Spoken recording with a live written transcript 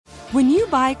When you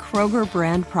buy Kroger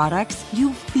brand products,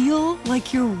 you feel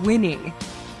like you're winning.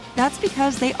 That's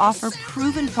because they offer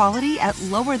proven quality at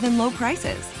lower than low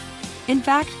prices. In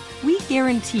fact, we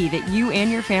guarantee that you and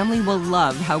your family will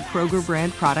love how Kroger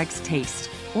brand products taste,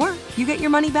 or you get your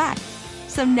money back.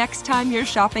 So next time you're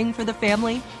shopping for the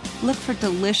family, look for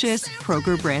delicious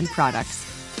Kroger brand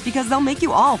products, because they'll make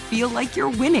you all feel like you're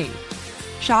winning.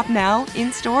 Shop now,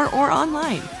 in-store, or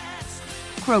online.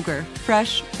 Kroger,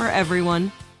 fresh for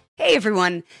everyone. Hey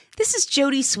everyone, this is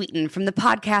Jody Sweeten from the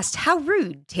podcast How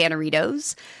Rude,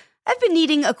 Tanneritos. I've been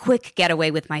needing a quick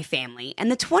getaway with my family,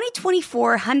 and the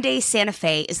 2024 Hyundai Santa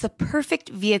Fe is the perfect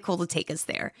vehicle to take us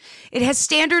there. It has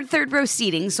standard third-row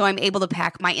seating, so I'm able to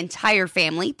pack my entire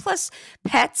family, plus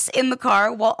pets, in the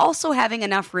car, while also having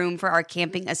enough room for our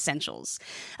camping essentials.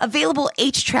 Available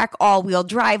H-Track all-wheel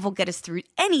drive will get us through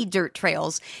any dirt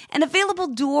trails, and available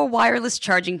dual wireless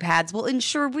charging pads will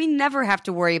ensure we never have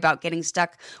to worry about getting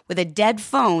stuck with a dead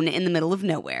phone in the middle of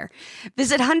nowhere.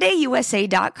 Visit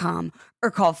HyundaiUSA.com or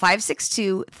call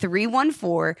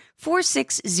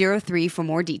 562-314-4603 for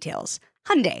more details.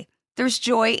 Hyundai, there's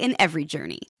joy in every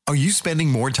journey. Are you spending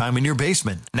more time in your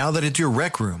basement now that it's your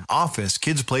rec room, office,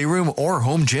 kids' playroom, or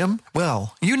home gym?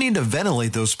 Well, you need to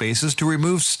ventilate those spaces to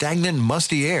remove stagnant,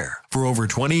 musty air. For over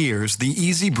 20 years, the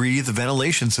Easy Breathe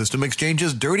ventilation system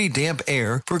exchanges dirty, damp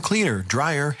air for cleaner,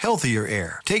 drier, healthier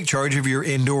air. Take charge of your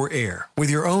indoor air with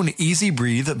your own Easy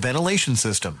Breathe ventilation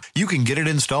system. You can get it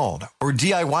installed, or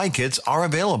DIY kits are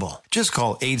available. Just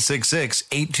call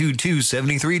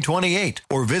 866-822-7328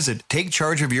 or visit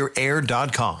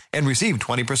takechargeofyourair.com and receive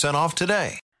 20% off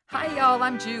today. Hi, y'all.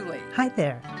 I'm Julie. Hi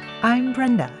there. I'm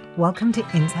Brenda. Welcome to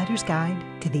Insider's Guide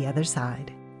to the Other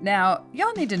Side. Now,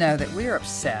 y'all need to know that we're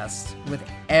obsessed with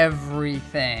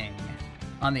everything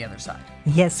on the other side.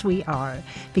 Yes, we are.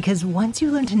 Because once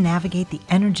you learn to navigate the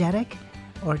energetic,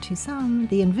 or to some,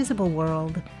 the invisible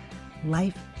world,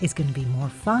 life is going to be more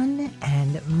fun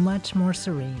and much more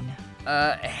serene.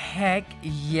 Heck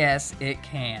yes, it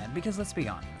can. Because let's be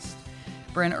honest,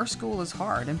 Bryn, Earth School is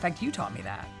hard. In fact, you taught me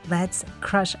that. Let's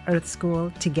crush Earth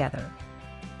School together.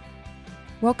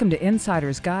 Welcome to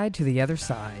Insider's Guide to the Other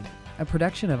Side, a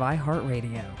production of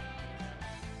iHeartRadio.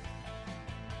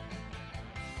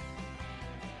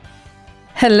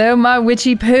 Hello, my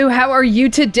witchy poo. How are you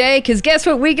today? Because guess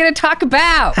what we're going to talk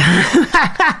about?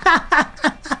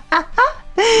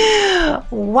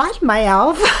 What, my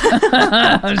elf?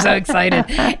 I'm so excited.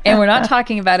 And we're not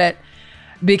talking about it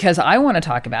because I want to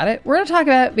talk about it. We're going to talk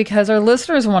about it because our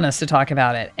listeners want us to talk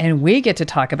about it. And we get to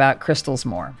talk about crystals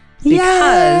more.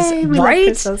 Because, Yay,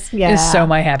 right? Yeah. Is so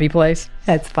my happy place.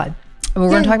 That's fun. We're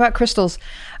going to talk about crystals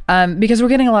because we're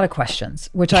getting a lot of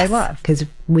questions, which I love. Because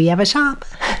we have a shop.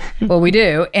 Well, we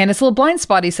do. And it's a little blind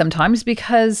spotty sometimes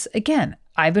because, again,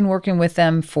 I've been working with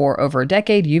them for over a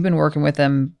decade. You've been working with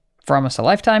them for almost a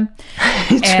lifetime.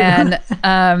 And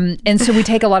so we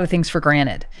take a lot of things for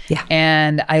granted. Yeah.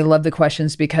 And I love the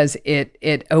questions because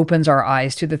it opens our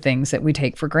eyes to the things that we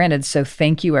take for granted. So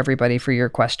thank you, everybody, for your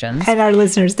questions. And our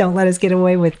listeners don't let us get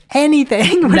away with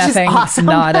anything, which Nothing, is awesome.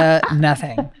 nada,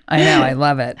 nothing. I know. I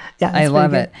love it. Yeah, I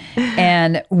love it.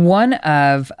 And one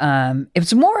of,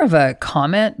 it's more of a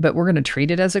comment, but we're going to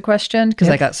treat it as a question because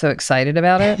I got so excited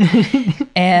about it.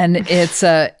 And it's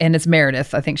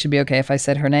Meredith. I think she'd be okay if I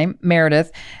said her name.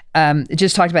 Meredith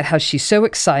just talked about how she's so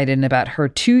excited about her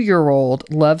 2-year-old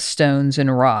loves stones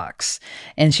and rocks.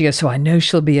 And she goes, so I know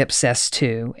she'll be obsessed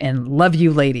too, and love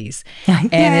you ladies. And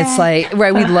it's like,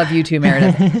 right, we love you too,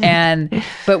 Meredith.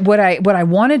 But what I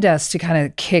wanted us to kind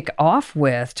of kick off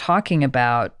with talking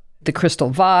about the crystal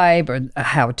vibe or a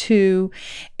how-to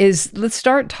is let's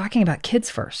start talking about kids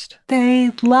first.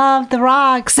 They love the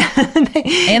rocks. And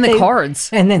the cards.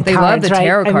 And then they cards, love the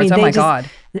tarot right? cards. I mean, oh my God.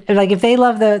 Like if they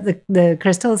love the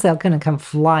crystals, they're going to come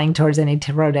flying towards any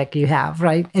tarot deck you have,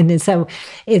 right? And then so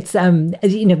it's,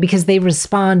 because they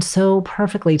respond so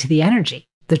perfectly to the energy.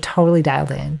 They're totally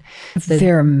dialed in.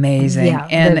 They're amazing. Yeah,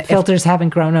 and the filters haven't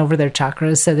grown over their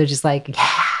chakras, so they're just like, yeah.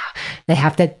 They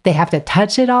have to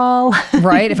touch it all.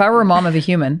 Right? If I were a mom of a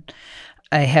human,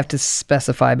 I have to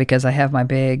specify because I have my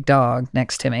big dog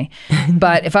next to me.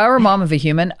 But if I were a mom of a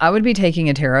human, I would be taking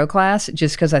a tarot class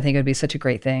just because I think it would be such a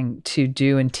great thing to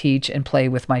do and teach and play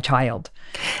with my child.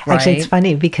 Right? Actually, it's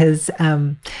funny because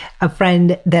a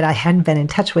friend that I hadn't been in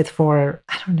touch with for,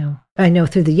 I don't know, I know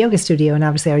through the yoga studio, and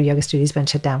obviously our yoga studio's been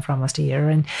shut down for almost a year,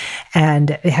 and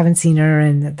I haven't seen her.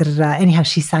 And anyhow,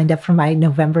 she signed up for my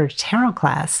November tarot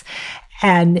class,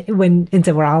 and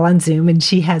so we're all on Zoom, and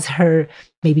she has her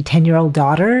maybe 10-year-old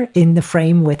daughter in the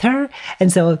frame with her.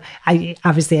 And so I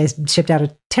shipped out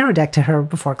a tarot deck to her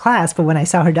before class, but when I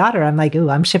saw her daughter, I'm like, ooh,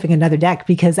 I'm shipping another deck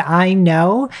because I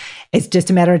know It's just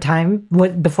a matter of time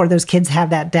before those kids have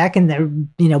that deck and they're,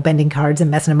 bending cards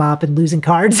and messing them up and losing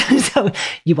cards. So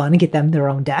you want to get them their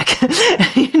own deck,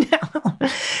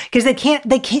 because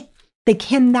they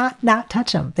cannot not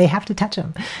touch them. They have to touch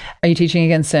them. Are you teaching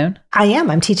again soon? I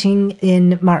am. I'm teaching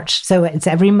in March. So it's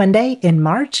every Monday in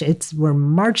March. We're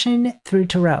marching through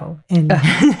Tarot.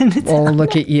 Oh,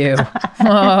 look at you.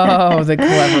 Oh, the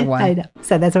clever one. I know.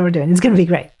 So that's what we're doing. It's going to be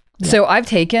great. Yeah. So I've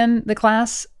taken the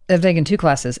class. I've taken 2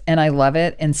 classes and I love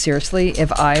it. And seriously, if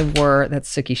I were,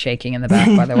 that's Suki shaking in the back,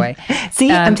 by the way.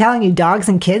 See, I'm telling you, dogs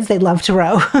and kids, they love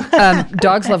Tarot.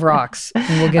 Dogs love rocks.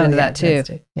 And we'll get into that too.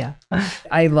 Yeah.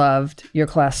 I loved your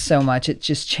class so much. It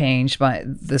just changed my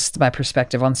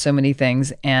perspective on so many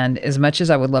things. And as much as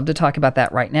I would love to talk about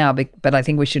that right now, but I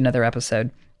think we should another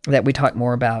episode that we talk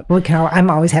more about. Well, Carol, I'm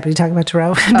always happy to talk about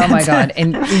Tarot. Oh my God.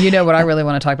 And you know what I really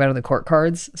want to talk about are the court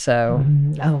cards. So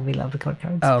we love the court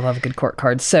cards. Oh, love a good court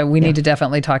card. So we need to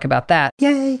definitely talk about that.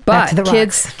 Yay. But back to the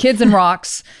rocks. kids and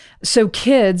rocks. So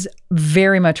kids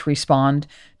very much respond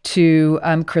to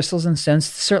crystals and stones,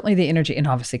 certainly the energy, and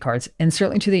obviously cards, and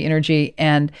certainly to the energy.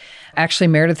 And actually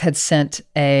Meredith had sent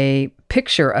a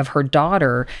picture of her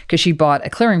daughter because she bought a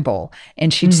clearing bowl,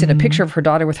 and she'd sent a picture of her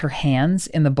daughter with her hands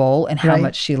in the bowl and how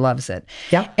much she loves it.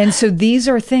 Yep. And so these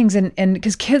are things, and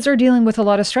because kids are dealing with a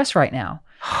lot of stress right now,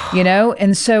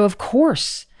 and so of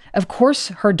course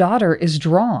her daughter is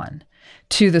drawn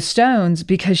to the stones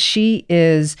because she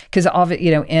is, because of it,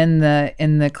 in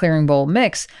the clearing bowl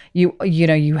mix,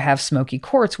 you have smoky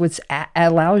quartz, which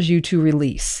allows you to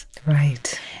release.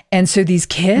 Right. And so these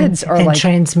kids are and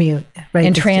transmute, right?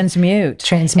 And transmute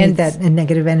that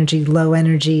negative energy, low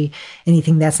energy,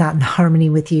 anything that's not in harmony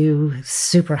with you,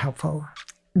 super helpful.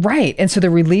 Right. And so they're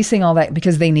releasing all that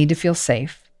because they need to feel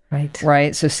safe.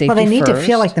 Right. So safety. Well, they need first. to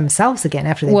feel like themselves again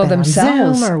after they've been themselves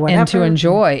on Zoom or whatever. And to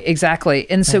enjoy. Exactly.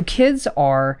 And so kids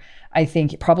are, I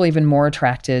think, probably even more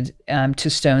attracted to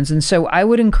stones. And so I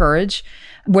would encourage,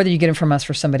 whether you get them from us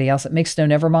or somebody else, it makes no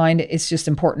never mind. It's just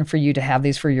important for you to have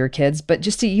these for your kids, but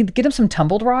just to get them some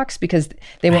tumbled rocks because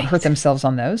they won't hurt themselves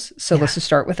on those. So let's just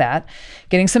start with that.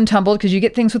 Getting some tumbled, because you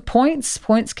get things with points.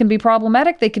 Points can be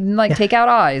problematic. They can take out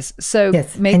eyes. So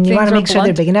and you want to make sure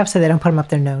they're big enough so they don't put them up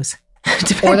their nose.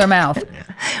 Or their mouth.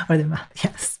 Or their mouth,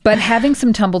 yes. But having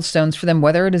some tumbled stones for them,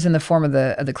 whether it is in the form of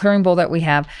the clearing bowl that we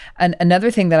have. And another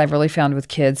thing that I've really found with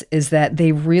kids is that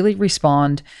they really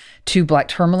respond to black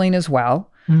tourmaline as well.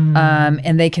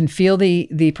 And they can feel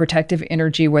the protective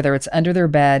energy, whether it's under their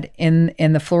bed,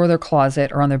 in the floor of their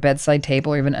closet, or on their bedside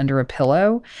table, or even under a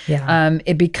pillow. Yeah.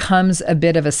 It becomes a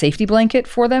bit of a safety blanket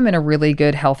for them in a really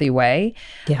good, healthy way.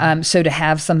 Yeah. So to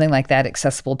have something like that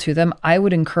accessible to them, I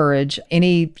would encourage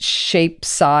any shape,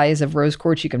 size of rose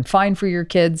quartz you can find for your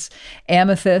kids.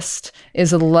 Amethyst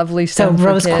is a lovely stone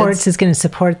for kids. So rose quartz is going to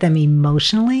support them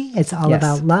emotionally. It's all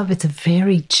about love. It's a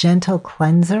very gentle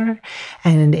cleanser,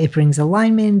 and it brings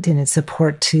alignment and its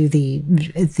support to the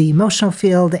emotional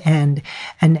field and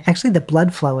actually the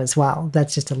blood flow as well.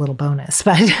 That's just a little bonus,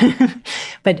 but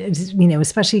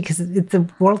especially because the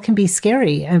world can be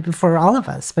scary for all of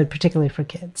us, but particularly for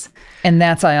kids. And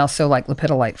that's, I also like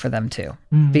lepidolite for them too,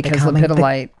 because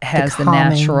lepidolite has the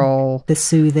natural, the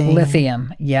soothing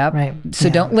lithium. Yep. Right. So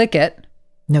don't lick it.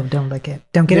 No, don't lick it.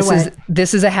 Don't get it wet.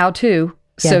 This is a how-to.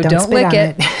 So don't lick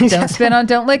it. Don't spit on.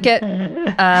 Don't lick it.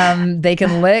 They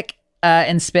can lick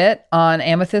and spit on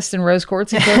amethyst and rose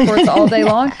quartz and clear quartz all day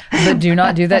long, but do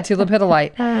not do that to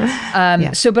lepidolite.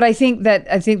 But I think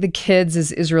the kids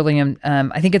is really,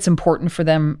 I think it's important for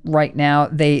them right now.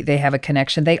 They have a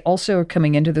connection. They also are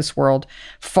coming into this world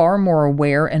far more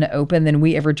aware and open than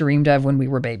we ever dreamed of when we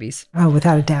were babies. Oh,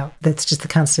 without a doubt. That's just the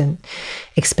constant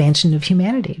expansion of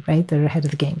humanity, right? They're ahead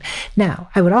of the game. Now,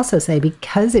 I would also say,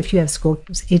 because if you have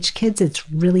school-age kids, it's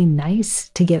really nice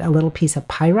to get a little piece of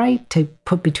pyrite to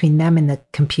put between them and the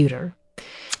computer.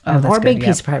 Or a big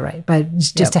piece of pyrite, but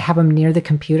just to have them near the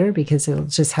computer, because it'll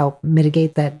just help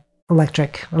mitigate that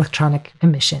electronic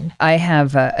emission. I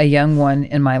have a young one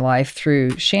in my life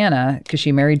through Shanna, because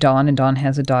she married Dawn, and Dawn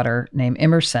has a daughter named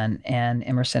Emerson, and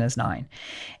Emerson is 9.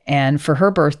 And for her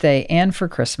birthday and for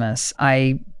Christmas,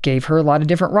 I gave her a lot of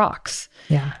different rocks.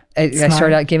 Yeah. I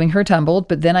started out giving her tumbled,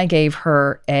 but then I gave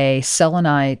her a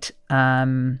selenite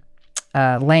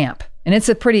lamp. And it's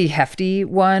a pretty hefty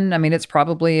one. I mean, it's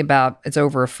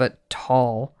over a foot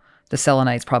tall. The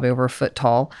selenite's probably over a foot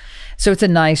tall. So it's a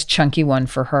nice chunky one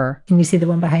for her. Can you see the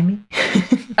one behind me?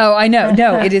 Oh, I know.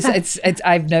 No, it is. It's.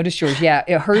 I've noticed yours.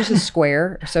 Yeah, hers is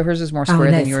square. So hers is more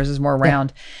square than yours is more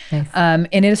round. Nice. And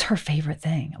it is her favorite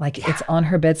thing. Like it's on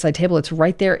her bedside table. It's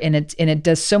right there, and it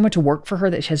does so much work for her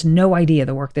that she has no idea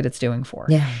the work that it's doing for.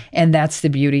 Yeah. And that's the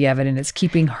beauty of it, and it's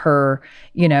keeping her.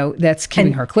 That's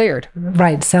keeping her cleared.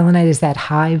 Right. Selenite is that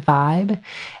high vibe,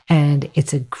 and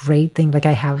it's a great thing. Like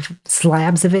I have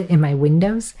slabs of it in my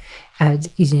windows.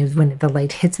 When the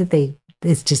light hits it,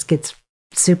 it just gets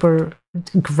super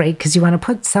great because you want to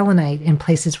put selenite in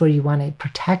places where you want to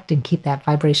protect and keep that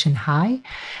vibration high.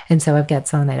 And so I've got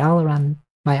selenite all around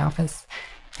my office.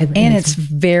 And it's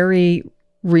very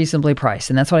reasonably priced.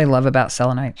 And that's what I love about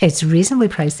selenite. It's reasonably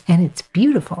priced and it's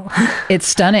beautiful. It's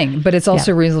stunning, but it's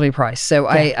also reasonably priced. So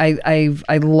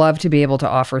I love to be able to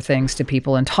offer things to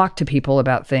people and talk to people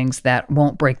about things that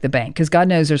won't break the bank. Because God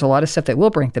knows there's a lot of stuff that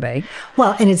will break the bank.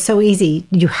 Well, and it's so easy.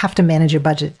 You have to manage your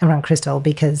budget around crystal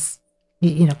because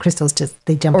crystals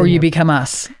they jump in. Or you become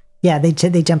us. Yeah, they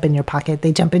jump in your pocket.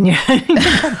 They jump in your...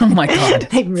 Oh, my God.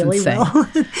 They really will.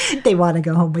 They want to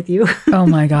go home with you. Oh,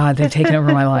 my God. They've taken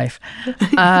over my life.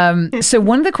 So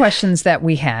one of the questions that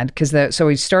we had, so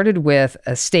we started with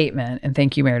a statement, and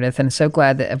thank you, Meredith, and I'm so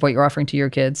glad of what you're offering to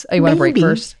your kids. Oh, you want to break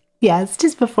first? Yes,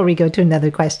 just before we go to another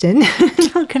question.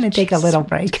 I'm going to take a little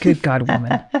break. Good God,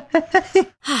 woman.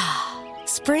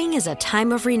 Spring is a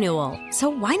time of renewal, so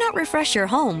why not refresh your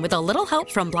home with a little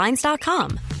help from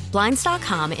Blinds.com?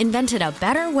 Blinds.com invented a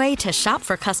better way to shop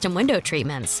for custom window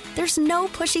treatments. There's no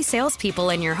pushy salespeople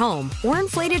in your home or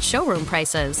inflated showroom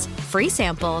prices. Free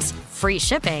samples, free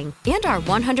shipping, and our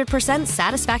 100%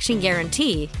 satisfaction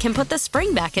guarantee can put the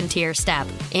spring back into your step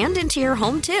and into your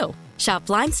home, too. Shop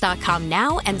Blinds.com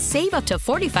now and save up to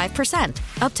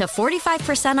 45%. Up to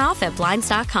 45% off at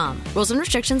Blinds.com. Rules and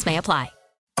restrictions may apply.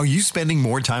 Are you spending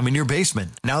more time in your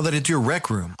basement now that it's your rec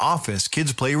room, office,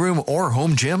 kids' playroom, or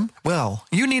home gym? Well,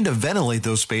 you need to ventilate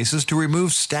those spaces to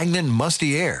remove stagnant,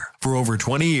 musty air. For over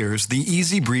 20 years, the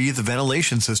Easy Breathe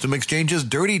ventilation system exchanges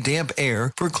dirty, damp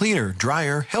air for cleaner,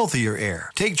 drier, healthier air.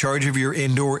 Take charge of your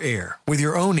indoor air with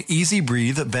your own Easy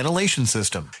Breathe ventilation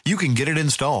system. You can get it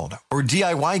installed, or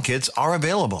DIY kits are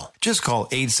available. Just call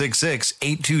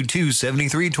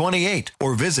 866-822-7328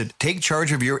 or visit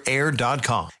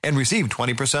takechargeofyourair.com and receive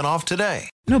 20% off today.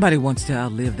 Nobody wants to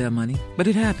outlive their money, but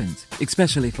it happens,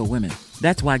 especially for women.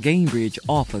 That's why Gainbridge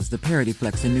offers the Parity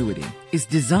Flex annuity. It's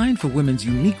designed for women's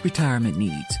unique retirement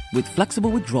needs, with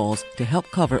flexible withdrawals to help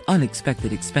cover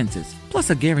unexpected expenses, plus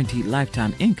a guaranteed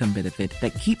lifetime income benefit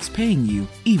that keeps paying you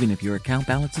even if your account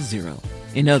balance is zero.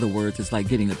 In other words, it's like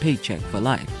getting a paycheck for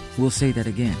life. We'll say that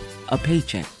again. A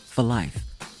paycheck for life.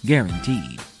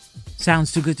 Guaranteed.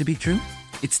 Sounds too good to be true?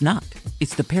 It's not.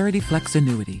 It's the Parity Flex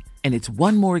annuity. And it's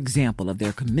one more example of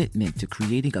their commitment to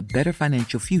creating a better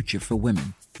financial future for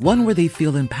women. One where they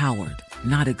feel empowered,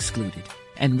 not excluded,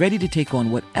 and ready to take on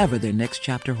whatever their next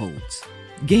chapter holds.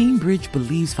 Gainbridge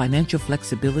believes financial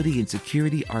flexibility and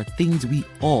security are things we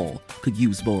all could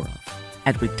use more of.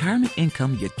 At retirement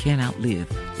income you can't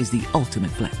outlive is the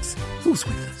ultimate flex. Who's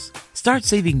with us? Start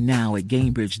saving now at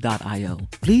Gainbridge.io.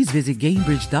 Please visit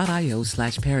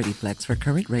Gainbridge.io/ParityFlex for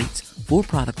current rates, for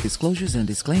product disclosures and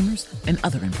disclaimers, and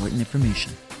other important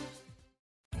information.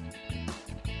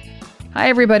 Hi,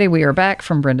 everybody. We are back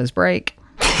from Brenda's break.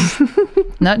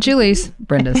 Not Julie's,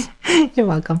 Brenda's. You're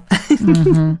welcome.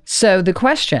 Mm-hmm. So the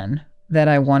question that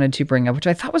I wanted to bring up, which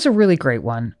I thought was a really great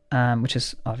one, which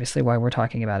is obviously why we're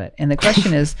talking about it. And the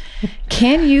question is,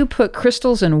 can you put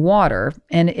crystals in water?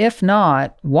 And if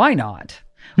not, why not?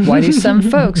 Why do some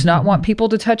folks not want people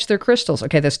to touch their crystals?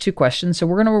 Okay, that's two questions. So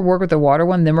we're going to work with the water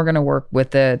one, then we're going to work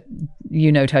with the,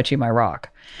 touching my rock.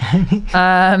 Because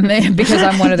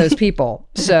I'm one of those people.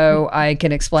 So I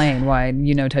can explain why,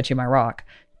 touching my rock.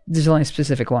 There's only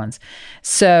specific ones.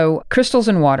 So crystals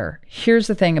and water. Here's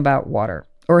the thing about water.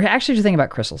 Or actually, the thing about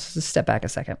crystals. Let's step back a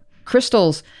second.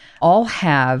 Crystals all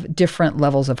have different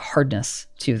levels of hardness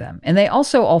to them. And they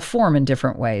also all form in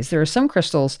different ways. There are some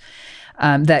crystals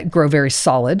that grow very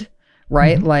solid,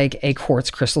 right? Mm-hmm. Like a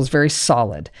quartz crystal is very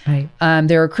solid. Right.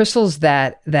 There are crystals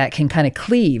that can kind of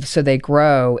cleave. So they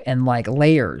grow in like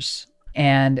layers.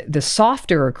 And the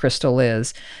softer a crystal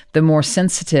is, the more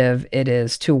sensitive it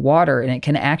is to water, and it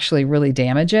can actually really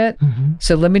damage it. Mm-hmm.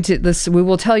 So we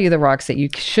will tell you the rocks that you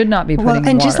should not be putting in water.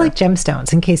 And just like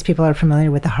gemstones, in case people are familiar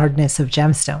with the hardness of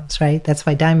gemstones, right? That's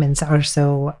why diamonds are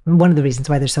one of the reasons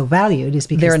why they're so valued is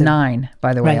because there are 9,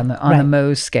 by the way, on the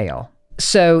Mohs scale.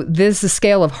 So this is the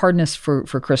scale of hardness for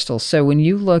crystals. So when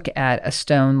you look at a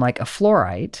stone like a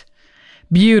fluorite,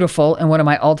 beautiful and one of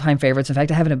my all-time favorites. In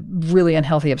fact, I have a really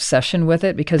unhealthy obsession with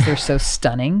it because they're so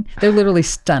stunning. They're literally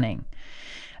stunning.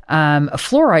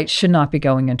 Fluorite should not be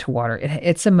going into water.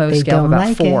 It's a Mohs They scale of don't about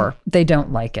like 4. it. They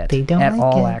don't like it. They don't at like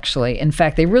all, it. actually. In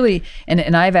fact, they really,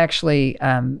 and I've actually,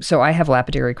 so I have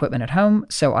lapidary equipment at home,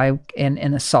 so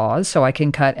and the saws, so I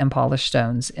can cut and polish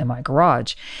stones in my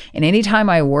garage. And anytime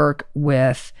I work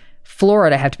with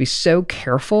fluorite, I have to be so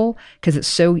careful because it's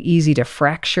so easy to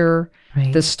fracture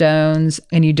the stones,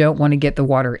 and you don't want to get the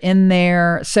water in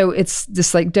there. So it's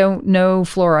just like, no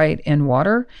fluorite in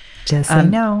water. Just say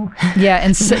no. Yeah,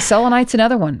 and selenite's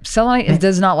another one. Selenite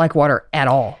does not like water at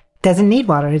all. Doesn't need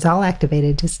water. It's all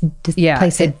activated. Just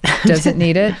place it. Doesn't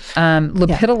need it.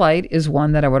 Lepidolite is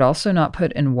one that I would also not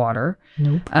put in water.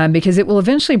 Nope. Because it will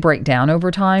eventually break down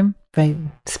over time. Right.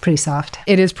 It's pretty soft.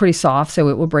 It is pretty soft, so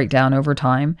it will break down over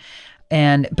time.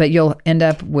 But you'll end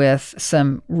up with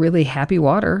some really happy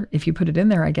water if you put it in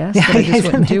there, I guess. But I just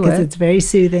wouldn't do it. It's very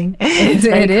soothing. It's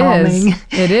very calming.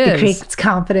 It is. It creates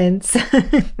confidence.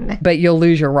 But you'll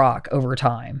lose your rock over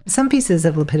time. Some pieces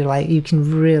of lepidolite, you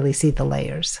can really see the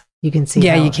layers. You can see.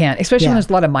 Yeah, you can, especially when there's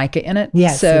a lot of mica in it.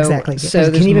 Yes, exactly. So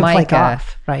it there's can even mica. flake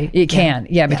off, right? It can,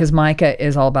 because mica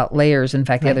is all about layers. In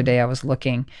fact, the other day I was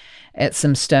looking at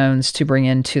some stones to bring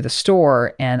into the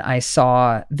store, and I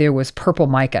saw there was purple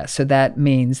mica. So that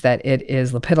means that it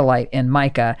is lepidolite in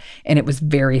mica, and it was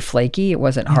very flaky. It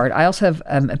wasn't hard. I also have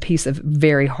a piece of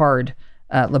very hard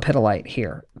lepidolite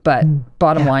here. But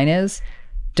bottom line is,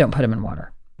 don't put them in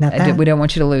water. We don't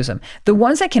want you to lose them. The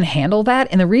ones that can handle that,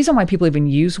 and the reason why people even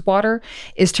use water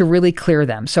is to really clear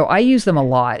them. So I use them a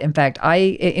lot. In fact,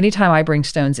 anytime I bring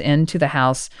stones into the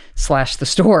house / the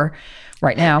store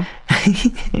right now,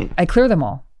 I clear them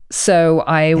all. So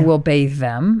I will bathe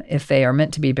them if they are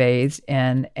meant to be bathed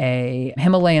in a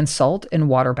Himalayan salt and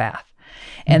water bath.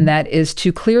 And that is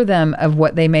to clear them of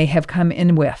what they may have come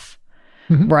in with.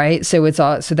 Right. So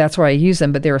so that's where I use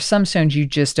them. But there are some stones you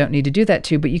just don't need to do that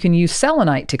to. But you can use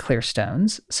selenite to clear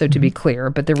stones. So to be clear,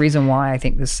 but the reason why I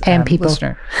think this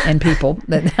listener and people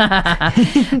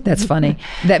that's funny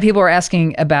that people are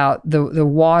asking about the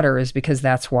water is because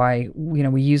that's why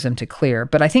we use them to clear.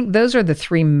 But I think those are the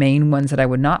 3 main ones that I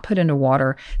would not put into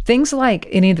water. Things like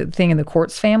anything in the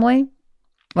quartz family.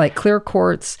 Like clear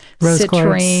quartz,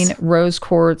 citrine, rose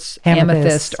quartz,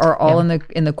 amethyst are all in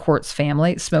the quartz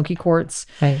family. Smoky quartz,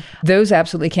 those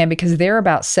absolutely can, because they're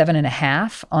about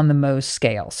 7.5 on the Mohs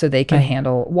scale, so they can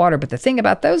handle water. But the thing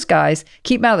about those guys,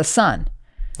 keep them out of the sun.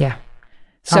 Yeah.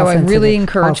 So I really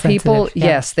encourage people,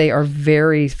 yes, they are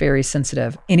very, very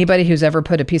sensitive. Anybody who's ever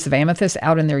put a piece of amethyst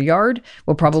out in their yard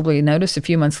will probably notice a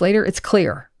few months later, it's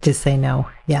clear. Just say no.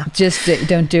 Yeah. Just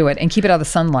don't do it, and keep it out of the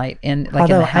sunlight in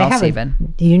the house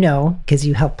even. Because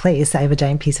you help place, I have a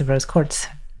giant piece of rose quartz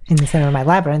in the center of my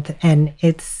labyrinth, and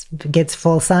it gets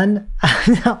full sun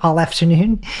all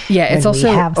afternoon. Yeah, it's also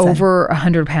over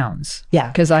 100 pounds. Yeah.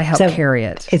 Because I help carry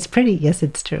it. It's pretty. Yes,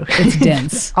 it's true. It's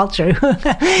dense. All true.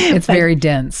 It's very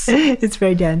dense. It's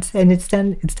very dense, and it's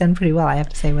done pretty well, I have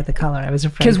to say, with the color. I was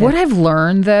afraid. Because what I've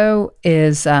learned, though,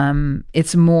 is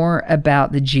it's more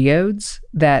about the geodes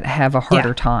that have a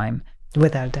harder time.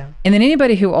 Without a doubt. And then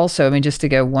anybody who also, just to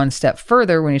go one step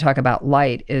further when you talk about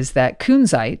light, is that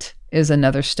kunzite is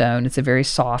another stone. It's a very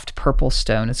soft purple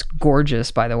stone. It's gorgeous,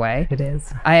 by the way. It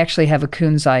is. I actually have a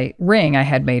kunzite ring I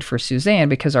had made for Suzanne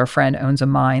because our friend owns a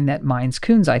mine that mines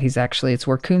kunzite. It's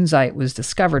where kunzite was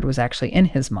discovered, was actually in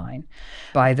his mine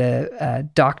by the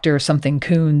Dr. something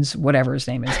Kunz, whatever his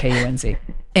name is, Kunz.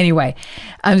 Anyway,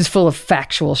 I'm just full of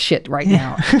factual shit right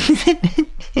now.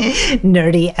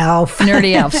 Nerdy elf.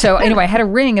 Nerdy elf. So anyway, I had a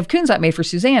ring of kunzite made for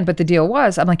Suzanne, but the deal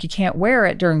was, I'm like, you can't wear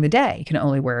it during the day. You can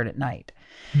only wear it at night.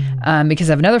 Because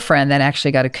I have another friend that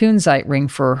actually got a kunzite ring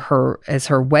for her as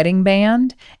her wedding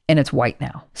band, and it's white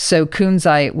now. So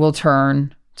kunzite will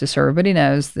turn, just so everybody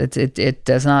knows, that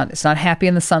it's not happy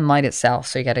in the sunlight itself.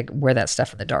 So you got to wear that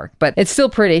stuff in the dark, but it's still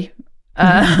pretty.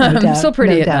 Still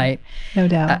pretty at night. No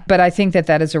doubt. But I think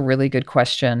that is a really good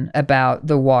question about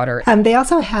the water. They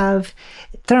also have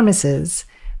thermoses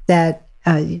that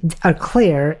are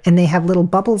clear, and they have little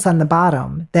bubbles on the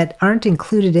bottom that aren't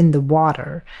included in the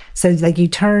water. So like you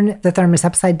turn the thermos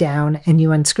upside down and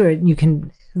you unscrew it, and you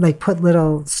can put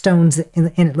little stones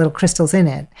in it, little crystals in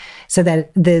it, so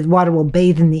that the water will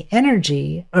bathe in the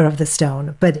energy of the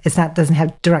stone, but doesn't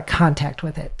have direct contact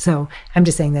with it. So I'm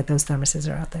just saying that those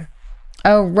thermoses are out there.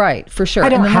 Oh, right, for sure. I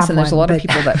don't have one, there's a lot of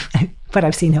people that, but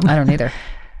I've seen them. I don't either.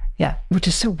 Yeah, which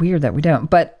is so weird that we don't.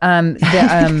 But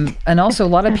and also a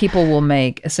lot of people will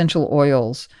make essential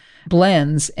oils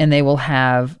blends, and they will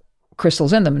have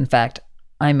crystals in them. In fact,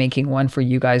 I'm making one for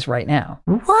you guys right now.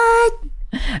 What?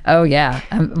 Oh yeah,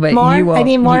 but more? you won't. I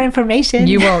need more information.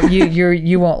 You won't.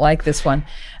 You won't like this one.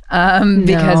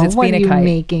 because it's what are you phenakite.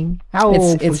 making? Oh,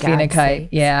 It's for God's phenakite. sake.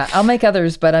 Yeah, I'll make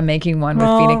others, but I'm making one with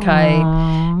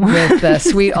phenakite, with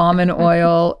sweet almond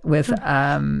oil, with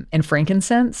and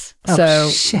frankincense. Oh, so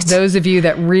shit. those of you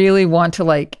that really want to,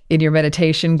 like, in your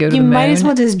meditation, go to You the moon. might as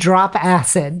well just drop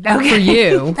acid.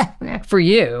 Okay. For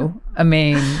you. I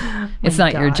mean, it's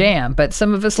not your God. jam, but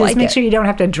some of us Just like make it. sure you don't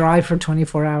have to drive for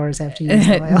 24 hours after you use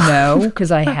the oil. No,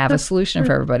 because I have a solution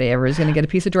for everybody. Everybody's going to get a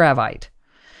piece of Dravite.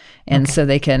 And so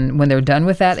they can, when they're done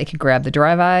with that, they can grab the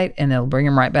Dravite and they'll bring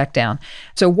them right back down.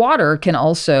 So water can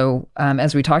also,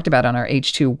 as we talked about on our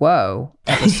H2O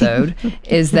episode,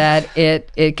 is that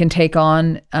it can take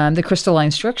on the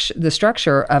crystalline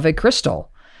structure of a crystal.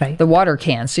 Right. The water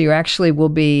can. So you actually will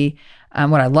be,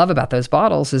 what I love about those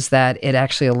bottles is that it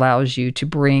actually allows you to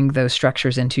bring those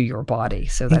structures into your body.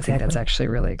 So I think that's actually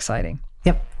really exciting.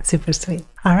 Yep. Super sweet.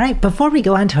 All right. Before we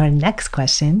go on to our next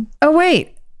question. Oh,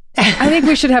 wait. I think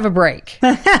we should have a break.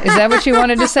 Is that what you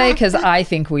wanted to say? Because I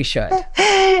think we should.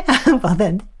 Well,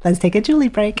 then let's take a Julie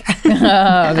break.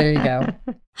 Oh, there you go.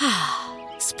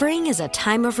 Spring is a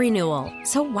time of renewal,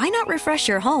 so why not refresh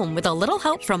your home with a little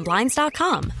help from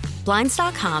Blinds.com?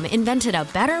 Blinds.com invented a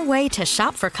better way to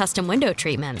shop for custom window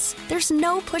treatments. There's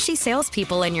no pushy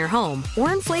salespeople in your home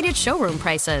or inflated showroom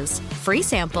prices. Free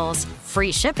samples,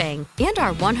 free shipping, and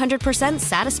our 100%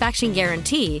 satisfaction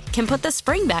guarantee can put the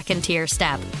spring back into your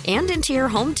step and into your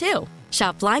home, too.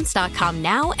 Shop Blinds.com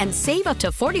now and save up to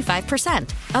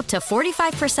 45%. Up to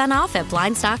 45% off at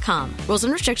Blinds.com. Rules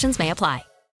and restrictions may apply.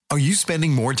 Are you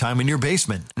spending more time in your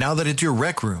basement now that it's your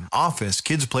rec room, office,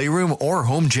 kids' playroom, or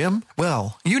home gym?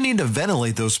 Well, you need to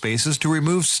ventilate those spaces to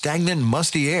remove stagnant,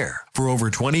 musty air. For over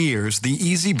 20 years, the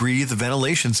Easy Breathe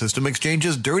ventilation system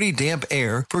exchanges dirty, damp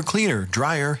air for cleaner,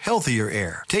 drier, healthier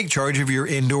air. Take charge of your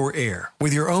indoor air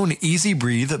with your own Easy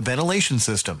Breathe ventilation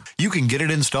system. You can get it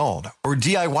installed, or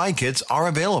DIY kits are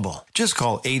available. Just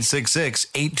call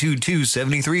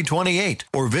 866-822-7328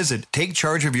 or visit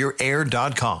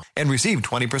takechargeofyourair.com and receive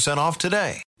 20% off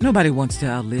today. Nobody wants to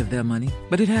outlive their money,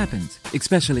 but it happens,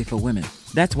 especially for women.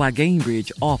 That's why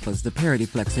Gainbridge offers the Parity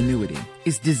Flex annuity.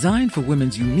 It's designed for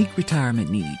women's unique retirement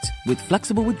needs, with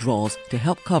flexible withdrawals to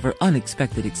help cover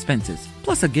unexpected expenses,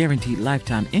 plus a guaranteed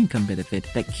lifetime income benefit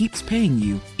that keeps paying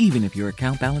you even if your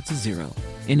account balance is zero.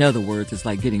 In other words, it's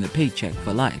like getting a paycheck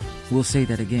for life. We'll say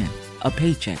that again. A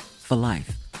paycheck for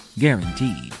life.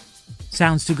 Guaranteed.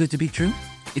 Sounds too good to be true?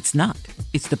 It's not.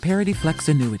 It's the Parity Flex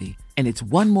annuity, and it's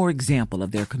one more example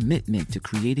of their commitment to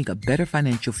creating a better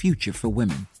financial future for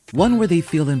women. One where they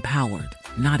feel empowered,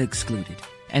 not excluded,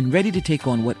 and ready to take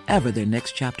on whatever their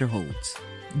next chapter holds.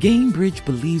 Gainbridge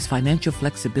believes financial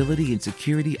flexibility and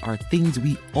security are things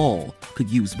we all could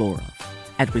use more of.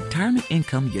 At retirement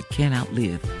income you can't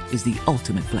outlive is the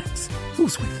ultimate flex.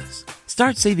 Who's with us?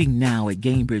 Start saving now at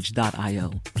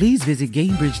Gainbridge.io. Please visit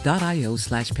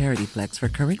Gainbridge.io/ParityFlex for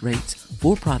current rates,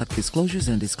 for product disclosures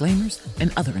and disclaimers,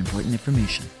 and other important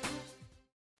information.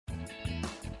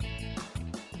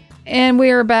 And we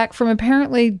are back from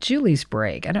apparently Julie's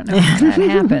break. I don't know how that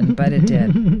happened, but it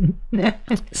did.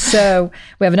 So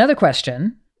we have another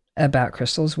question about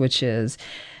crystals, which is,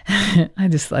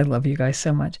 I love you guys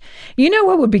so much. You know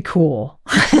what would be cool?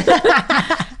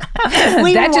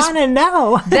 We want to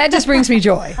know. That just brings me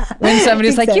joy when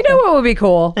somebody's like, you know what would be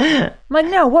cool? I'm like,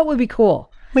 no, what would be cool?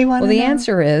 We want to Well, the know.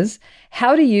 answer is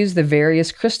how to use the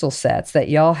various crystal sets that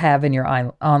y'all have in your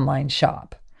online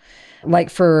shop.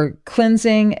 Like for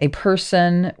cleansing a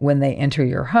person when they enter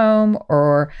your home,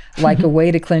 or like a way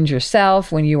to cleanse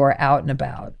yourself when you are out and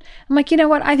about. I'm like, you know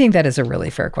what? I think that is a really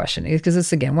fair question, because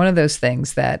it's, again, one of those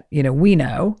things that, we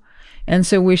know. And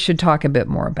so we should talk a bit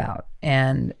more about.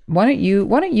 And why don't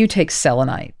you take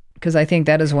selenite? Because I think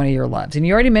that is one of your loves. And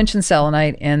you already mentioned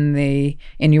selenite in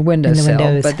your windowsill,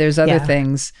 windows, but there's other yeah.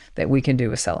 things that we can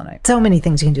do with selenite. So many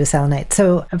things you can do with selenite.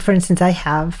 So, for instance, I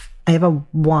have a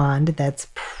wand that's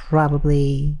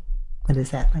probably, what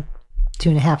is that, like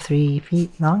 2.5, 3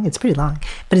 feet long? It's pretty long,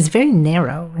 but it's very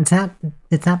narrow. It's not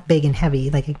big and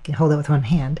heavy, like I can hold it with one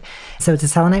hand. So it's a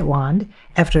selenite wand.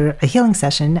 After a healing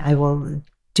session, I will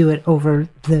do it over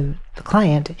the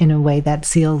client in a way that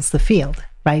seals the field,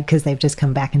 right? Because they've just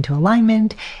come back into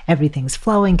alignment. Everything's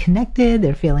flowing, connected.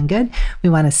 They're feeling good. We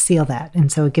want to seal that. And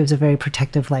so it gives a very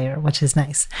protective layer, which is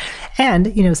nice.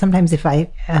 And, sometimes if I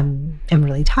am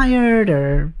really tired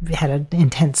or had an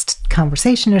intense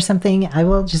conversation or something, I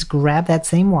will just grab that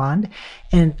same wand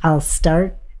and I'll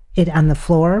start it on the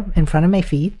floor in front of my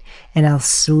feet, and I'll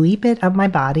sweep it up my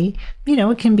body.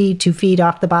 It can be 2 feet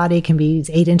off the body, it can be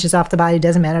 8 inches off the body, it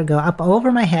doesn't matter. Go up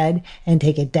over my head and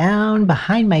take it down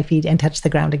behind my feet and touch the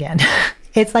ground again.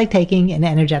 It's like taking an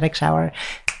energetic shower.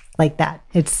 like that.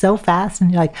 It's so fast,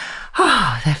 and you're like,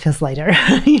 oh, that feels lighter.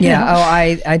 Yeah. Know?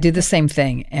 Oh, I do the same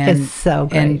thing. And it's so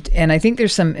great. And I think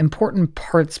there's some important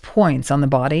points on the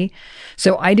body.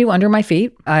 So I do under my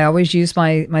feet. I always use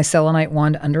my selenite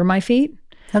wand under my feet.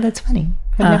 Oh, that's funny.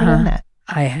 I've never done that.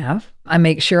 I have. I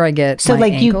make sure I get so my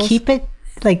like ankles. You keep it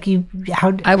like you.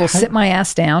 I will sit my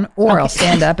ass down, or I'll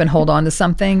stand up and hold on to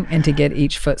something, and to get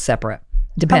each foot separate.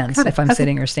 Depends if I'm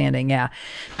sitting or standing. Yeah.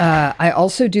 I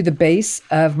also do the base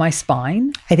of my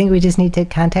spine. I think we just need to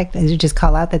just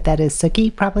call out that is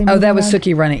Suki probably. Oh, that was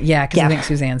Suki running. Yeah. Because I think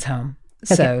Suzanne's home.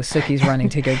 Okay. So Suki's running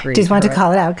to go greet. Just want to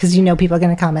call it out because people are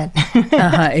going to comment.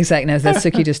 Exactly. No, that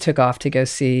Suki just took off to go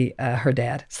see her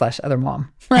dad / other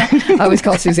mom. I always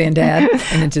call Suzanne dad,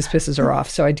 and it just pisses her off.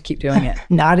 So I keep doing it.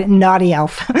 Naughty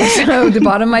elf. So the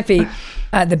bottom of my feet,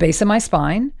 the base of my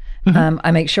spine.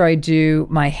 I make sure I do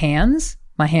my hands,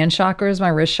 my hand chakras, my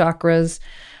wrist chakras,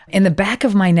 in the back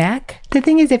of my neck. The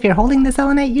thing is, if you're holding the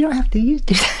selenite, you don't have to use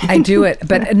it. I do it,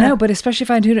 but no, but especially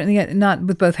if I do it not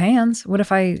with both hands. What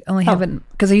if I only have it,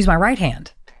 because I use my right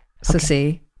hand. So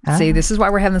see, this is why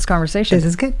we're having this conversation. This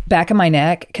is good. Back of my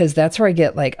neck, because that's where I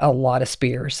get like a lot of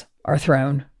spears are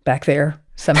thrown back there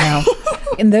somehow.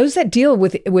 And those that deal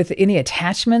with any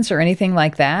attachments or anything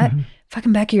like that,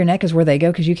 fucking back of your neck is where they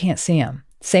go because you can't see them.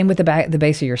 Same with the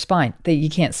base of your spine, that you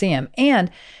can't see them.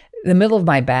 And the middle of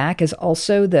my back is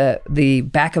also the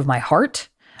back of my heart.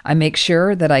 I make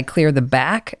sure that I clear the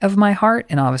back of my heart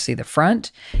and obviously the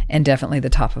front and definitely the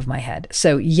top of my head.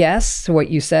 So yes, to what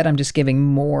you said, I'm just giving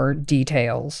more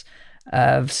details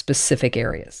of specific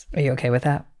areas. Are you okay with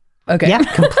that? Okay. Yeah,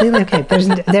 completely okay.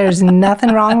 There's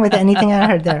nothing wrong with anything I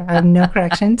heard there. I have no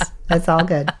corrections. That's all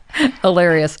good.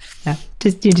 Hilarious. Yeah,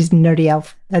 you're just nerdy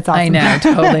elf. That's awesome. I know,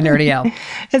 totally nerdy elf.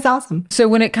 It's awesome. So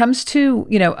when it comes to,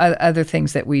 other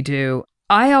things that we do,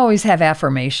 I always have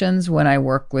affirmations when I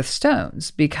work with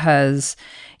stones because,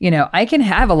 I can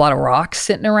have a lot of rocks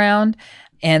sitting around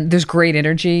and there's great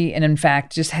energy. And in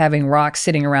fact, just having rocks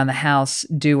sitting around the house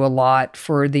do a lot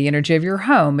for the energy of your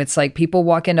home. It's like people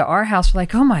walk into our house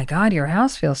like, oh my God, your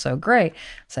house feels so great.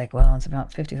 It's like, well, it's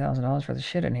about $50,000 for the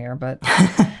shit in here, but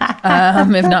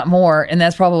if not more. And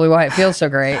that's probably why it feels so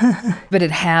great. But it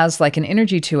has like an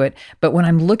energy to it. But when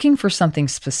I'm looking for something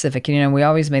specific, we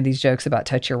always made these jokes about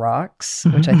touch your rocks,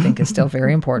 which I think is still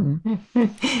very important,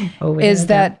 is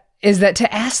that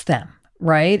to ask them.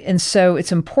 Right. And so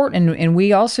it's important. And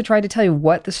we also try to tell you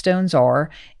what the stones are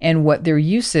and what their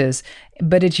use is,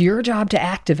 but it's your job to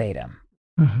activate them.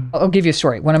 I'll give you a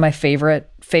story. One of my favorite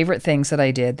things that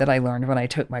I did that I learned when I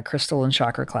took my crystal and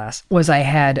chakra class was I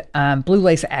had blue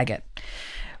lace agate,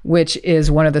 which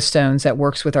is one of the stones that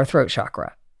works with our throat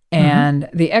chakra. And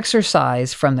the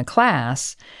exercise from the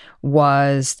class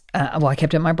was, I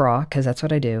kept it in my bra because that's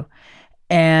what I do.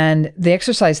 And the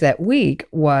exercise that week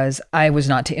was I was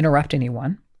not to interrupt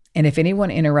anyone. And if anyone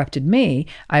interrupted me,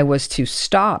 I was to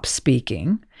stop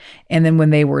speaking. And then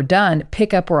when they were done,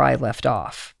 pick up where I left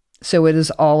off. So it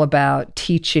is all about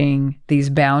teaching these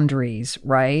boundaries,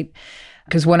 right?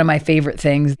 Because one of my favorite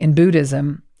things in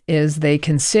Buddhism is they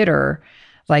consider,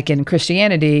 like in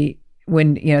Christianity,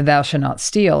 when, thou shalt not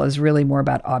steal is really more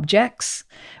about objects,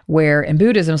 where in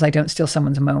Buddhism, it's like, don't steal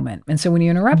someone's moment. And so when you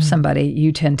interrupt somebody,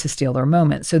 you tend to steal their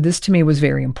moment. So this to me was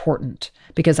very important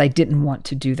because I didn't want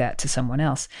to do that to someone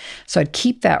else. So I'd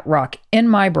keep that rock in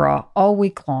my bra all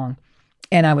week long.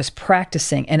 And I was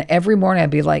practicing. And every morning I'd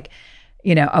be like,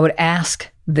 I would ask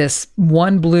this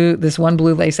one blue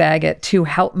lace agate to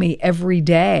help me every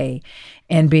day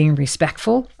and being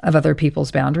respectful of other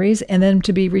people's boundaries and then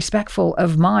to be respectful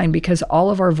of mine because all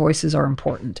of our voices are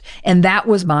important. And that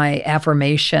was my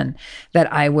affirmation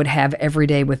that I would have every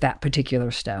day with that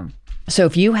particular stone. So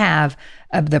if you have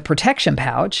the protection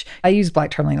pouch, I use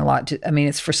black tourmaline a lot.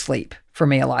 It's for sleep for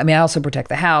me a lot. I also protect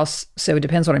the house. So it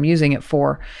depends what I'm using it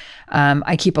for.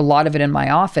 I keep a lot of it in my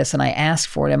office and I ask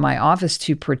for it in my office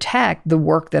to protect the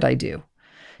work that I do,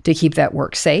 to keep that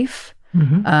work safe.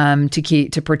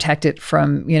 To protect it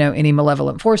from, any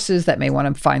malevolent forces that may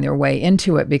want to find their way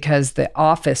into it because the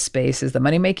office space is the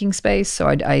money-making space. So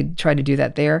I try to do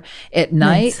that there. At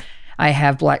night, nice. I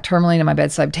have black tourmaline on my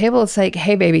bedside table. It's like,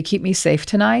 hey, baby, keep me safe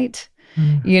tonight.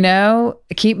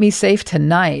 Keep me safe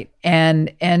tonight.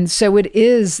 And so it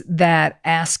is that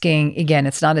asking, again,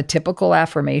 it's not a typical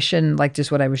affirmation like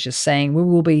just what I was just saying. We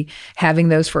will be having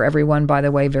those for everyone, by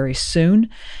the way, very soon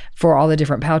for all the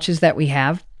different pouches that we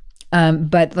have.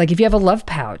 But like if you have a love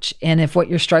pouch and if what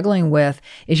you're struggling with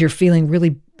is you're feeling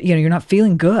really, you're not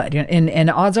feeling good and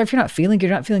odds are if you're not feeling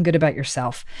good about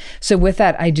yourself. So with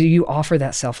that, you offer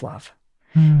that self-love.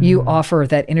 You offer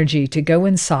that energy to go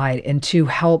inside and to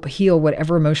help heal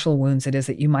whatever emotional wounds it is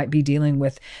that you might be dealing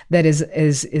with that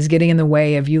is getting in the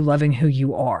way of you loving who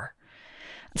you are.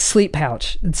 Sleep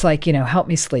pouch. It's like, help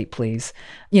me sleep, please.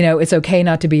 It's okay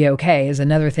not to be okay is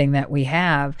another thing that we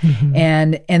have.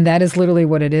 And that is literally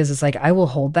what it is. It's like, I will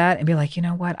hold that and be like, you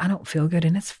know what? I don't feel good.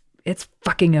 And it's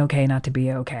fucking okay not to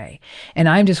be okay. And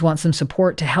I just want some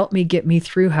support to help me get me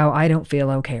through how I don't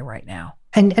feel okay right now.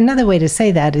 And another way to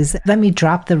say that is, let me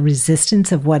drop the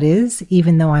resistance of what is,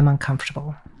 even though I'm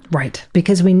uncomfortable. Right.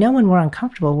 Because we know when we're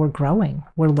uncomfortable, we're growing,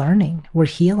 we're learning, we're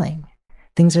healing.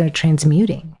 Things are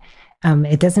transmuting.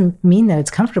 It doesn't mean that it's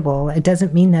comfortable. It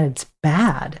doesn't mean that it's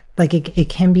bad. Like it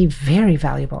can be very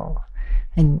valuable.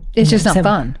 And it's just not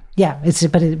fun. Yeah.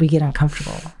 We get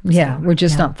uncomfortable. Yeah. We're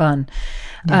just not fun.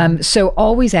 Yeah. So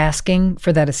always asking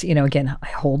for that is, again, I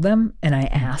hold them and I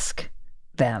ask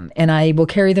them and I will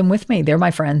carry them with me. They're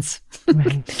my friends.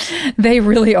 Right. They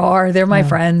really are. They're my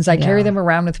friends. I carry them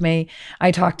around with me. I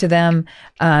talk to them.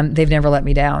 They've never let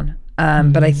me down.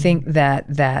 But I think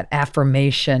that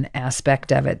affirmation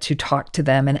aspect of it, to talk to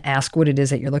them and ask what it is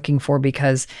that you're looking for,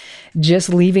 because just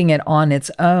leaving it on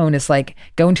its own is like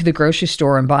going to the grocery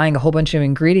store and buying a whole bunch of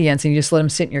ingredients and you just let them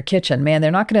sit in your kitchen. Man, they're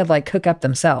not going to cook up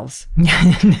themselves. No,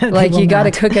 like you got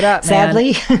to cook it up,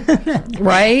 sadly.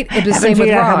 Right? It's the same with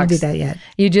rocks. I haven't do that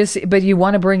yet. But you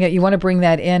want to bring it. You want to bring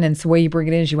that in, and the way you bring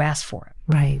it in is you ask for it.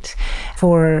 Right.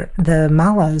 For the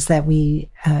malas that we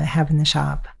have in the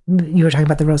shop, you were talking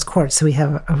about the rose quartz. So we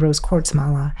have a rose quartz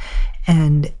mala,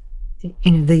 and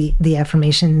the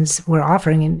affirmations we're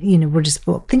offering, and we're just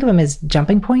think of them as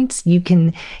jumping points. You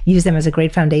can use them as a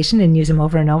great foundation and use them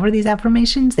over and over. These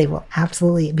affirmations, they will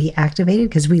absolutely be activated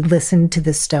because we listen to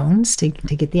the stones to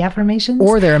get the affirmations.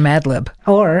 Or they're a Mad Lib.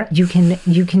 Or you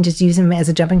can just use them as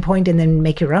a jumping point and then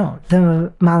make your own.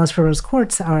 The malas for rose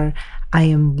quartz are, I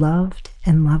am loved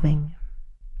and loving.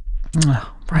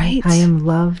 Oh, right. I am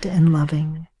loved and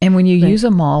loving. And when you use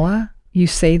a mala, you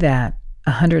say that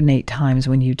 108 times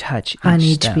when you touch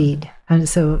each stone. Bead. And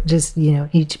so just,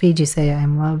 each bead you say, I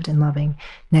am loved and loving.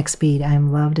 Next bead, I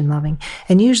am loved and loving.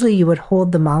 And usually you would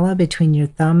hold the mala between your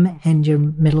thumb and your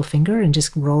middle finger and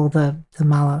just roll the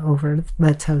mala over.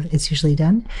 That's how it's usually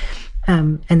done.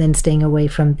 And then staying away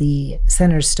from the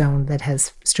center stone that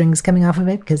has strings coming off of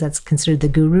it, because that's considered the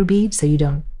guru bead. So you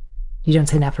don't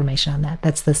say an affirmation on that.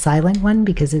 That's the silent one,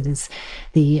 because it is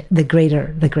the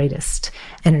greatest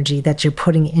energy that you're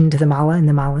putting into the mala, and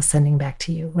the mala is sending back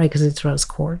to you, right? Because it's rose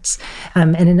quartz.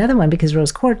 And another one, because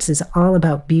rose quartz is all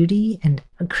about beauty and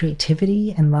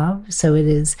creativity and love. So it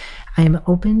is, I am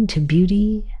open to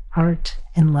beauty, art,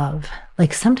 and love.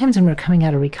 Like sometimes when we're coming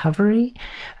out of recovery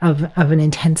of an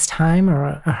intense time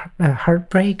or a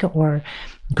heartbreak or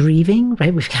grieving,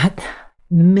 right? We've got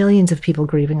millions of people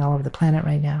grieving all over the planet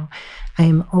right now. I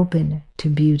am open to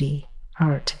beauty,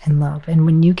 art, and love. And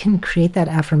when you can create that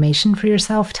affirmation for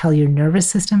yourself, tell your nervous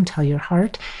system, tell your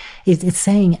heart, it's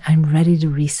saying, I'm ready to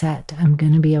reset. I'm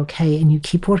going to be okay. And you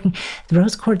keep working. The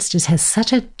rose quartz just has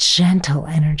such a gentle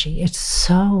energy. It's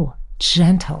so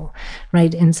gentle,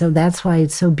 right? And so that's why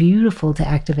it's so beautiful to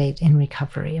activate in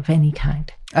recovery of any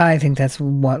kind. I think that's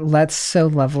so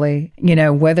lovely.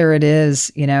 Whether it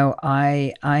is,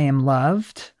 I am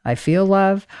loved, I feel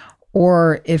love,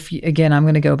 or if, again, I'm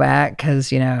going to go back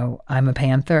because, I'm a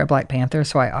Black Panther,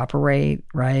 so I operate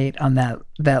right on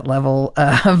that level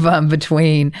of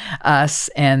between us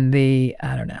and the,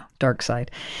 dark side.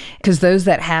 Because those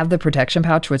that have the protection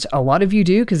pouch, which a lot of you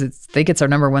do, because I think it's our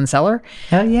number one seller.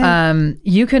 Oh, yeah.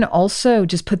 You can also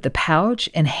just put the pouch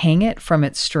and hang it from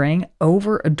its string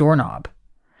over a doorknob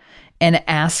and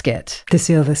ask it to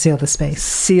seal the space.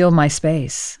 Seal my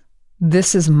space.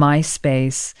 This is my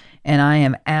space, and I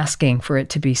am asking for it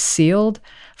to be sealed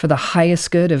for the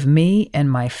highest good of me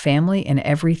and my family and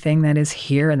everything that is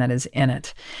here and that is in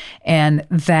it. And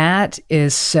that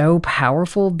is so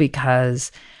powerful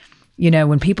because,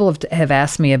 when people have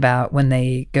asked me about when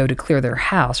they go to clear their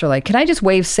house, or like, can I just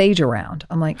wave sage around?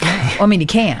 I'm like, no. Well, I mean, you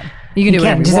can. You can do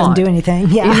whatever you want. Doesn't do anything.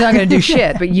 Yeah. He's not going to do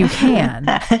shit, but you can.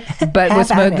 But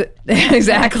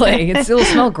exactly. It'll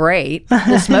smell great. A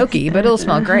little smoky, but it'll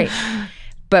smell great.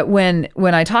 But when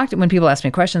people ask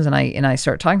me questions and I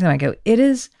start talking to them, I go, it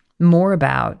is more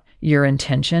about your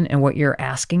intention and what you're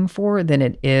asking for than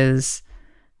it is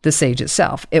the sage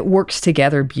itself. It works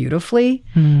together beautifully,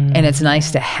 and it's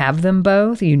nice to have them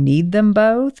both. You need them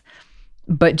both.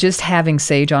 But just having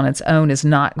sage on its own is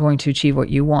not going to achieve what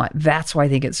you want. That's why I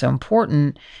think it's so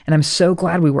important. And I'm so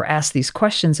glad we were asked these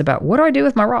questions about what do I do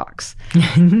with my rocks?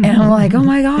 And I'm like, oh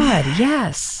my God,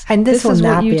 yes. And this will is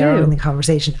not what you be our do. only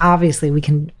conversation. Obviously, we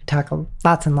can talk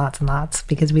lots and lots and lots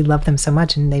because we love them so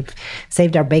much and they've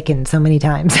saved our bacon so many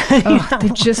times. Oh,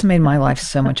 they've just made my life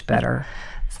so much better.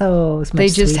 So much They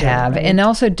just sweeter, have. right? And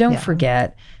also don't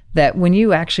forget that when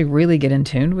you actually really get in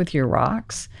tune with your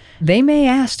rocks, they may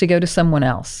ask to go to someone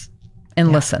else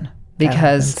and listen,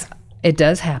 because it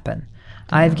does happen.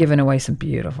 I've given away some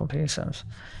beautiful pieces.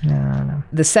 No.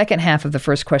 The second half of the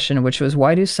first question, which was,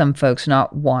 why do some folks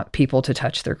not want people to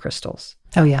touch their crystals?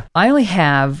 Oh, yeah. I only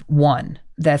have one.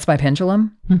 That's my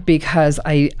pendulum, because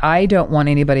I don't want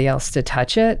anybody else to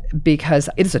touch it, because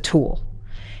it is a tool.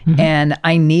 And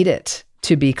I need it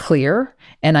to be clear,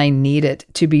 and I need it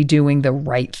to be doing the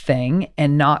right thing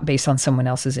and not based on someone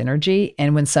else's energy.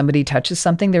 And when somebody touches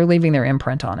something, they're leaving their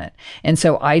imprint on it. And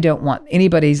so I don't want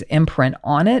anybody's imprint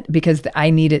on it, because I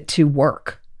need it to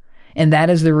work. And that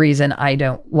is the reason I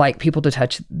don't like people to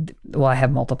touch. Well, I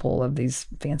have multiple of these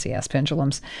fancy ass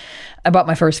pendulums. I bought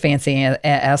my first fancy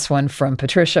ass one from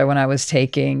Patricia when I was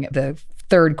taking the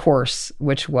third course,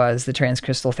 which was the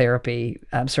transcrystal therapy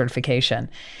certification.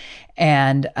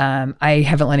 And I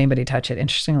haven't let anybody touch it,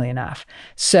 interestingly enough.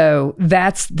 So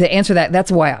that's the answer to that.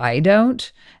 That's why I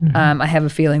don't. I have a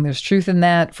feeling there's truth in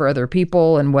that for other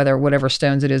people, and whatever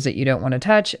stones it is that you don't want to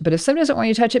touch. But if someone doesn't want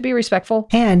you to touch it, be respectful.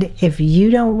 And if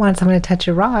you don't want someone to touch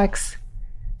your rocks,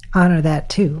 honor that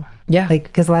too. Yeah. Like,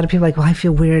 because a lot of people are like, well, I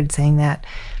feel weird saying that.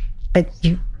 But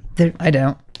I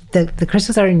don't. The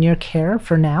crystals are in your care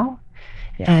for now.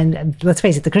 Yeah. And let's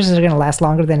face it, the crystals are going to last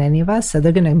longer than any of us. So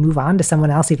they're going to move on to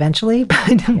someone else eventually.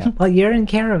 But while you're in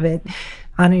care of it,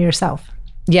 honor yourself.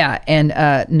 Yeah. And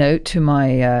note to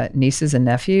my nieces and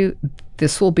nephew,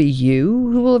 this will be you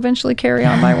who will eventually carry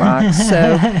on my rocks.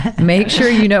 So make sure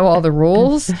you know all the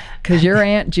rules, because your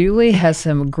Aunt Julie has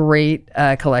some great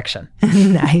collection.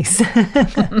 Nice.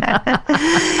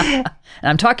 And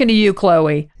I'm talking to you,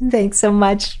 Chloe. Thanks so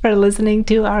much for listening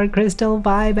to our Crystal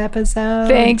Vibe episode.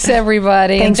 Thanks,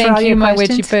 everybody. Thanks and for all thank you, your my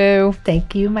questions. witchy poo.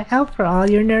 Thank you, my elf, for all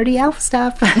your nerdy elf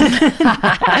stuff.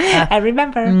 And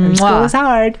remember, school is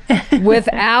hard.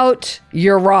 Without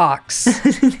your rocks.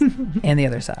 And the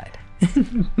other side.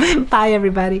 Bye,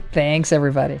 everybody. Thanks,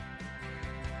 everybody.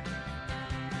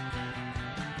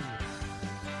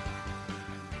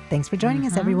 Thanks for joining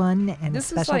us, everyone. And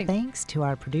This is special like thanks to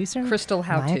our producer, Crystal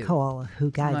how-to. Maya Cole, who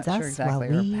guides I'm not us sure exactly,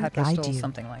 while we or Pat guide Crystal, you.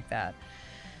 something like that.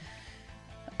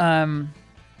 I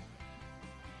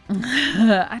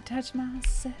touch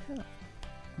myself.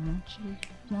 Won't you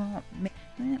want me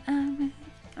when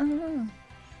I'm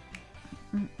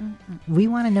We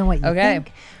want to know what you Okay.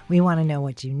 think. We want to know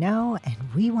what you know, and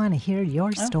we want to hear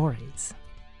your stories.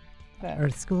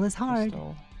 Earth School is hard.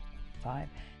 Crystal vibe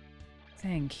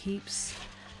thing keeps.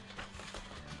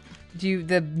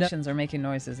 The notions are making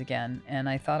noises again, and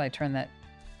I thought I turned that.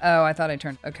 Oh, I thought I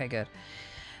turned. Okay, good.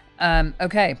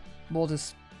 Okay, we'll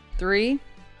just 3,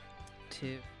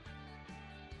 2.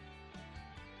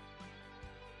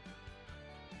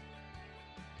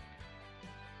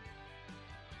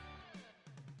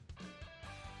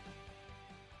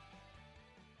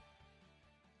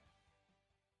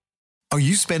 Are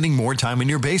you spending more time in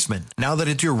your basement now that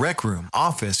it's your rec room,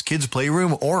 office, kids'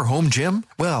 playroom, or home gym?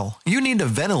 Well, you need to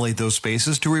ventilate those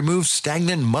spaces to remove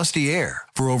stagnant, musty air.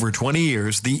 For over 20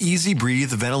 years, the Easy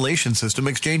Breathe ventilation system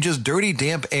exchanges dirty,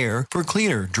 damp air for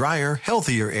cleaner, drier,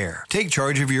 healthier air. Take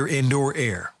charge of your indoor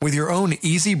air with your own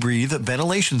Easy Breathe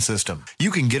ventilation system. You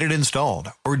can get it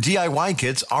installed, or DIY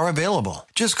kits are available.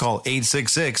 Just call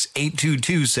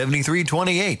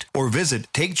 866-822-7328 or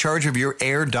visit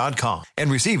takechargeofyourair.com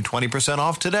and receive 20%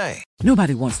 off today.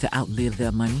 Nobody wants to outlive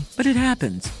their money, but it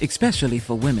happens, especially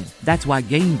for women. That's why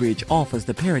Gainbridge offers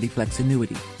the Parity Flex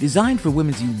annuity, designed for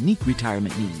women's unique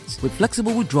retirement needs, with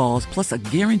flexible withdrawals plus a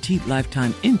guaranteed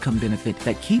lifetime income benefit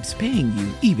that keeps paying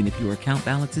you even if your account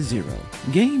balance is zero.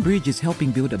 Gainbridge is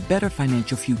helping build a better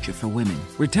financial future for women.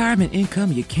 Retirement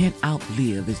income you can't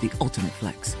outlive is the ultimate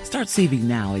flex. Start saving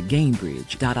now at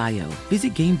Gainbridge.io.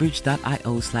 Visit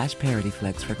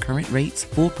Gainbridge.io/ParityFlex for current rates,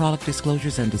 full product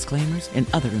disclosures and disclaimers, and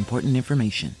other important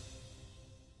information.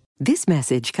 This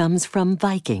message comes from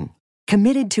Viking,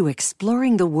 committed to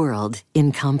exploring the world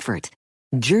in comfort.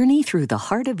 Journey through the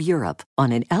heart of Europe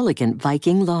on an elegant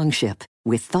Viking longship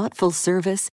with thoughtful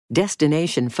service,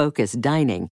 destination-focused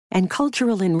dining, and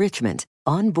cultural enrichment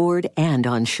on board and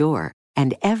on shore.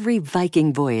 And every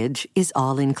Viking voyage is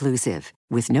all-inclusive,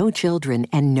 with no children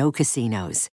and no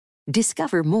casinos.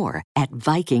 Discover more at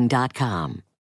Viking.com.